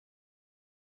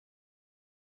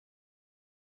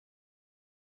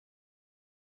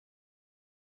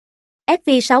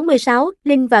FV66,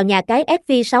 link vào nhà cái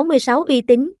FV66 uy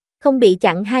tín, không bị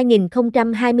chặn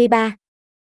 2023.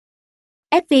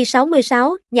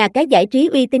 FV66, nhà cái giải trí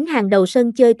uy tín hàng đầu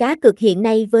sân chơi cá cược hiện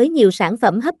nay với nhiều sản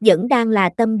phẩm hấp dẫn đang là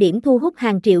tâm điểm thu hút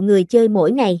hàng triệu người chơi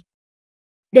mỗi ngày.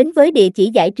 Đến với địa chỉ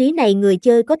giải trí này, người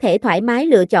chơi có thể thoải mái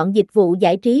lựa chọn dịch vụ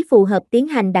giải trí phù hợp tiến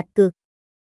hành đặt cược.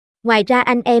 Ngoài ra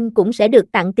anh em cũng sẽ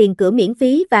được tặng tiền cửa miễn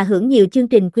phí và hưởng nhiều chương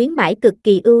trình khuyến mãi cực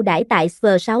kỳ ưu đãi tại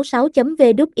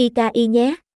sv66.vduki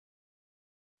nhé.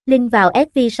 Link vào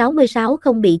FV66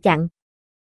 không bị chặn.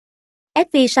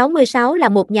 FV66 là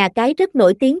một nhà cái rất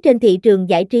nổi tiếng trên thị trường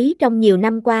giải trí trong nhiều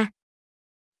năm qua.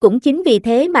 Cũng chính vì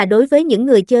thế mà đối với những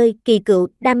người chơi kỳ cựu,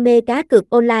 đam mê cá cược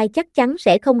online chắc chắn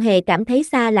sẽ không hề cảm thấy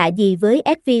xa lạ gì với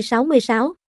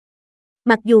FV66.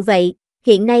 Mặc dù vậy,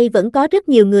 hiện nay vẫn có rất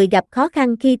nhiều người gặp khó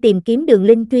khăn khi tìm kiếm đường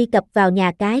link truy cập vào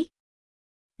nhà cái.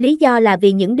 Lý do là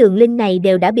vì những đường link này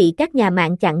đều đã bị các nhà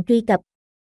mạng chặn truy cập.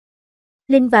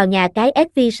 Link vào nhà cái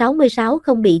FV66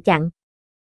 không bị chặn.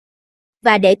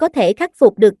 Và để có thể khắc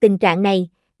phục được tình trạng này,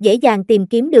 dễ dàng tìm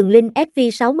kiếm đường link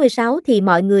FV66 thì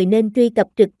mọi người nên truy cập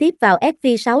trực tiếp vào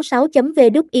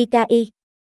fv66.vduki.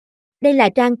 Đây là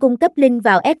trang cung cấp link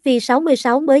vào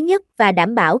FV66 mới nhất và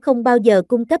đảm bảo không bao giờ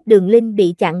cung cấp đường link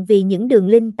bị chặn vì những đường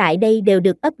link tại đây đều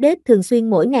được update thường xuyên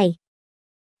mỗi ngày.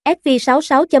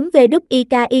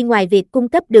 FV66.vduki ngoài việc cung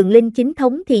cấp đường link chính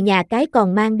thống thì nhà cái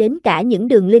còn mang đến cả những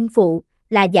đường link phụ,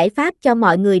 là giải pháp cho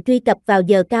mọi người truy cập vào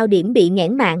giờ cao điểm bị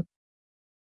nghẽn mạng.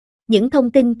 Những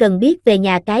thông tin cần biết về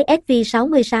nhà cái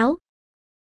FV66.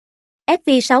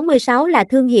 FV66 là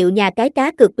thương hiệu nhà cái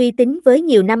cá cược uy tín với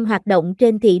nhiều năm hoạt động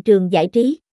trên thị trường giải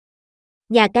trí.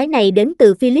 Nhà cái này đến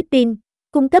từ Philippines,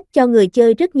 cung cấp cho người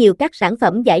chơi rất nhiều các sản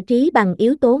phẩm giải trí bằng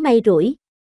yếu tố may rủi.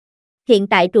 Hiện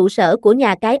tại trụ sở của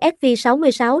nhà cái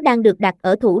FV66 đang được đặt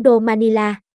ở thủ đô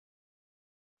Manila.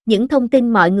 Những thông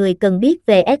tin mọi người cần biết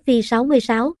về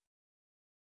FV66.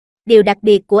 Điều đặc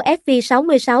biệt của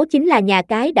FV66 chính là nhà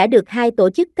cái đã được hai tổ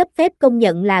chức cấp phép công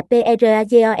nhận là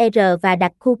PRAGOR và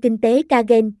đặc khu kinh tế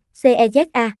Kagen,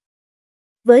 CEZA.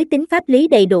 Với tính pháp lý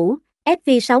đầy đủ,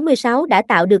 FV66 đã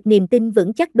tạo được niềm tin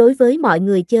vững chắc đối với mọi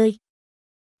người chơi.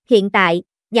 Hiện tại,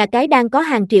 nhà cái đang có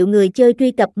hàng triệu người chơi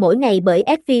truy cập mỗi ngày bởi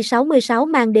FV66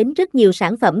 mang đến rất nhiều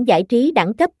sản phẩm giải trí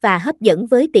đẳng cấp và hấp dẫn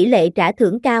với tỷ lệ trả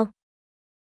thưởng cao.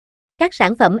 Các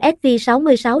sản phẩm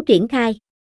FV66 triển khai.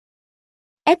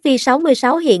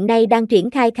 FV66 hiện nay đang triển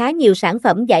khai khá nhiều sản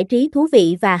phẩm giải trí thú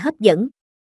vị và hấp dẫn.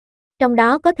 Trong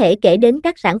đó có thể kể đến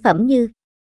các sản phẩm như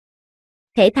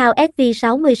thể thao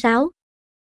FV66.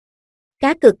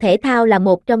 Cá cược thể thao là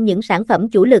một trong những sản phẩm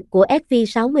chủ lực của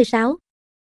FV66.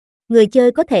 Người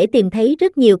chơi có thể tìm thấy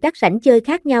rất nhiều các sảnh chơi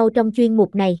khác nhau trong chuyên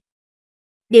mục này.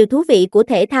 Điều thú vị của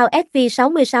thể thao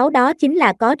FV66 đó chính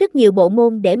là có rất nhiều bộ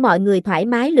môn để mọi người thoải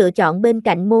mái lựa chọn bên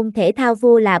cạnh môn thể thao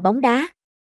vua là bóng đá.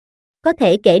 Có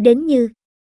thể kể đến như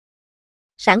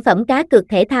sản phẩm cá cược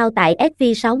thể thao tại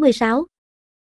FV66.